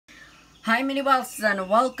Hi Minnie Wilson,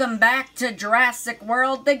 welcome back to Jurassic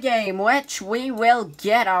World the game, which we will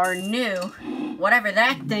get our new, whatever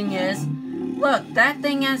that thing is. Look, that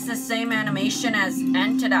thing has the same animation as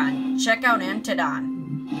Entodon. Check out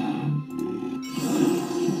Entodon.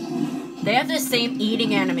 They have the same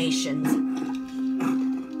eating animations.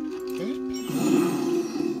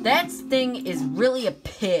 That thing is really a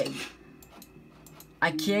pig.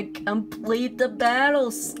 I can't complete the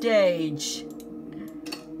battle stage.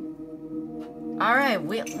 Alright,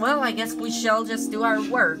 well, I guess we shall just do our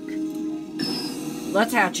work.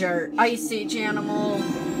 Let's hatch our Ice Age animal,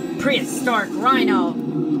 prehistoric rhino.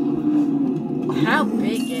 How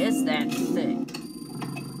big is that thing?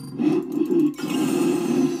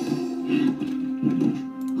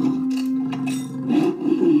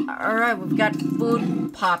 Alright, we've got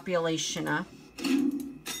food population up.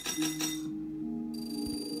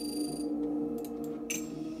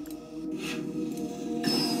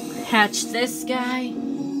 Hatch this guy.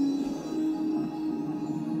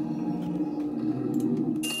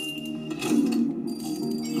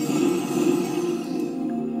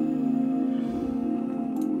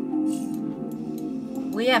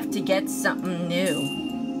 We have to get something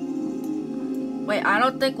new. Wait, I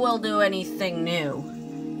don't think we'll do anything new.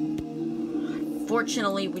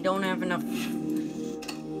 Fortunately, we don't have enough.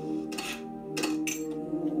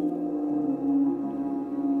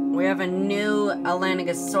 We have a new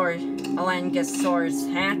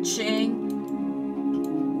Elangosaurus hatching.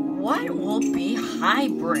 What will be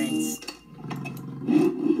hybrids?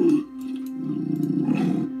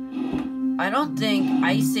 I don't think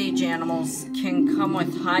Ice Age animals can come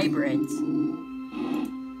with hybrids.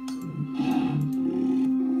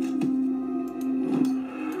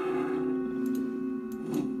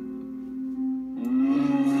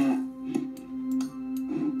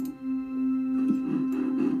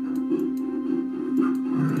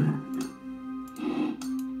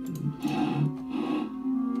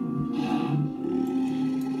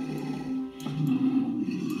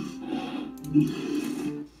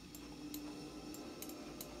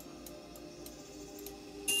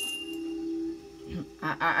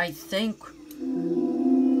 I think,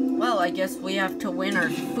 well, I guess we have to win our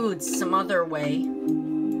food some other way.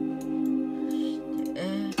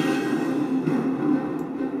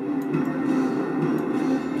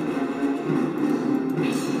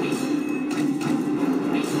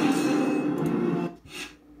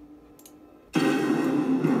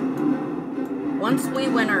 Once we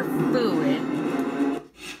win our food,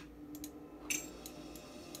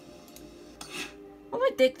 I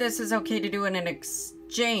think this is okay to do in an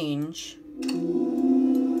exchange.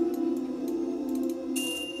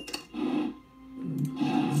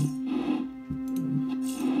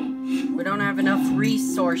 We don't have enough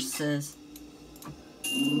resources.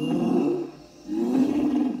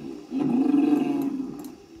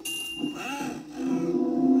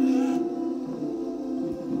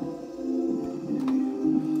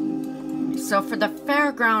 So for the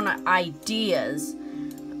fairground ideas,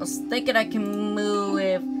 I was thinking I can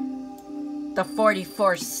move the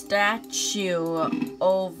 44 statue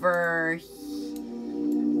over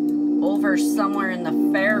somewhere in the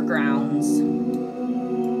fairgrounds.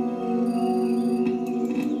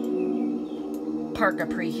 Park of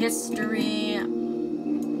Prehistory.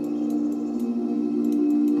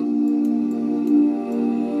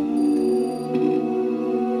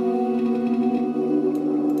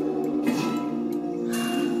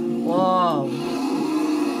 Whoa.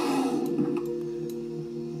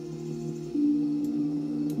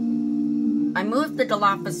 I moved the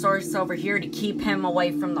Dilophosaurus over here to keep him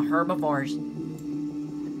away from the herbivores.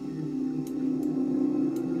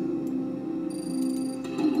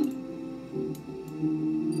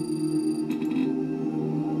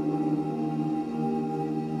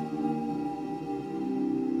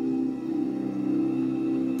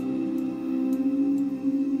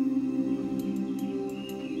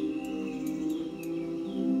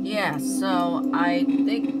 Yeah, so I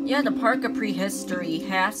think, yeah, the Park of Prehistory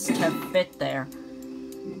has to fit there.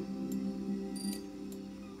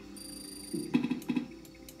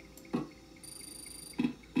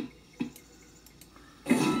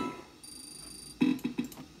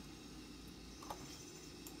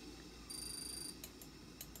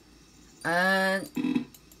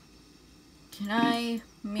 Can I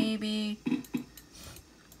maybe...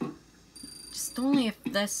 Just only if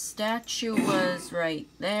the statue was right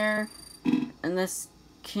there, and this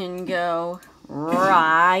can go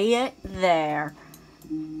right there.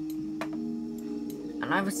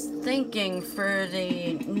 And I was thinking for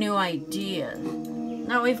the new ideas.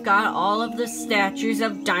 Now we've got all of the statues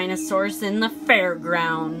of dinosaurs in the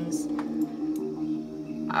fairgrounds.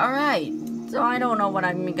 Alright, so I don't know what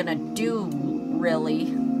I'm gonna do, really.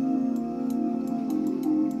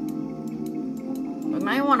 We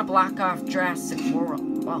might want to block off Jurassic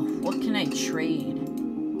World. Well, what can I trade?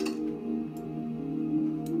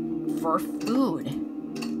 For food.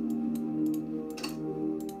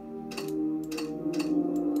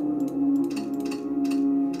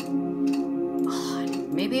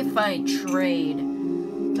 Maybe if I trade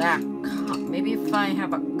that, maybe if I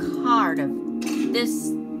have a card of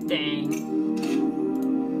this thing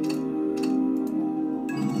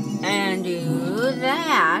and do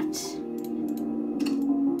that,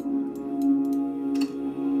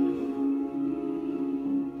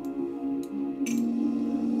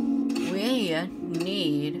 we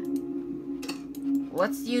need,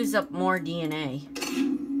 let's use up more DNA.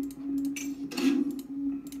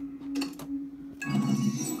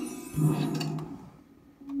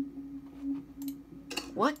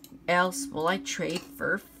 What else will I trade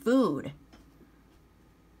for food?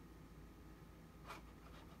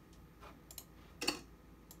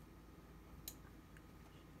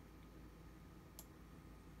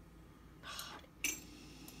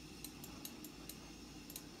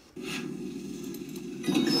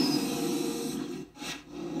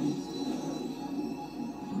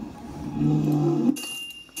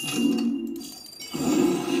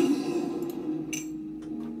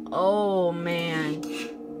 Oh, man.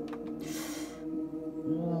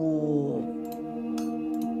 Ooh.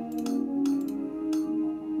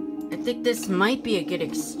 I think this might be a good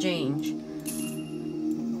exchange.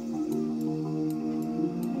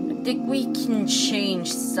 I think we can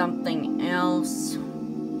change something else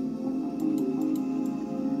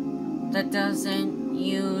that doesn't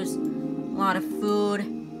use a lot of food,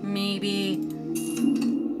 maybe.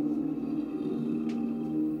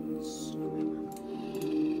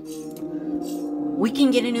 We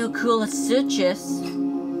can get a new koolasuchus.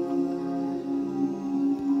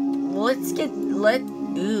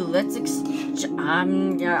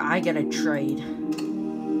 I gotta trade.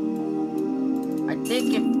 I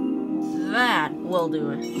think if that will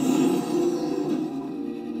do it.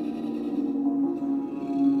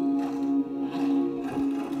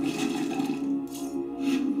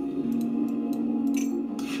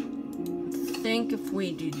 I think if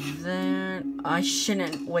we do that, I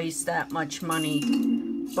shouldn't waste that much money,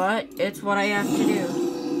 but it's what I have to do.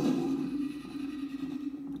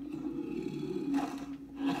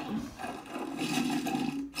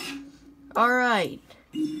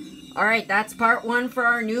 Alright, that's part 1 for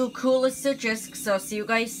our new koolasuchus, so see you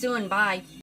guys soon, bye.